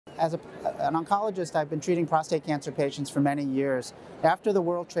an oncologist, I've been treating prostate cancer patients for many years. After the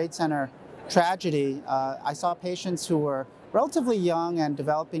World Trade Center tragedy, I saw patients who were relatively young and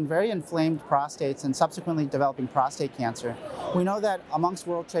developing very inflamed prostates and subsequently developing prostate cancer. We know that amongst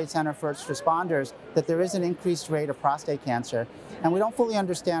World Trade Center first responders that there is an increased rate of prostate cancer, and we don't fully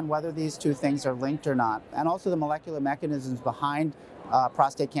understand whether these two things are linked or not, and also the molecular mechanisms behind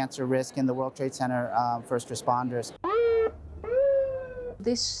prostate cancer risk in the World Trade Center first responders.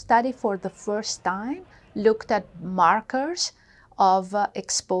 This study for the first time looked at markers of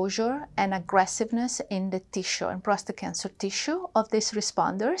exposure and aggressiveness in the tissue, in prostate cancer tissue of these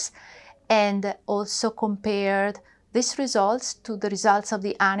responders, and also compared these results to the results of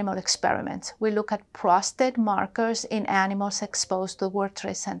the animal experiments. We look at prostate markers in animals exposed to World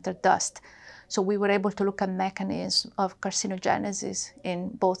Trade Center dust. So we were able to look at mechanisms of carcinogenesis in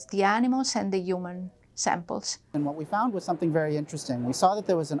both the animals and the human samples. And what we found was something very interesting. We saw that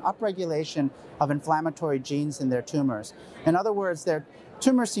there was an upregulation of inflammatory genes in their tumors. In other words, their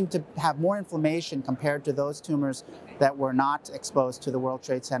tumors seemed to have more inflammation compared to those tumors that were not exposed to the World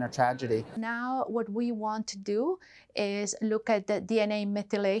Trade Center tragedy. Now what we want to do is look at the DNA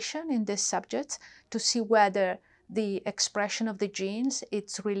methylation in these subjects to see whether the expression of the genes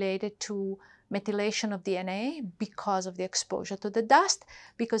is related to methylation of DNA because of the exposure to the dust,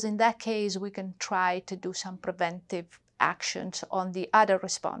 because in that case we can try to do some preventive actions on the other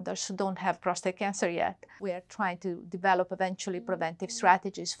responders who don't have prostate cancer yet. We are trying to develop eventually preventive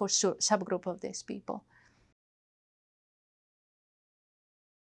strategies for subgroup of these people.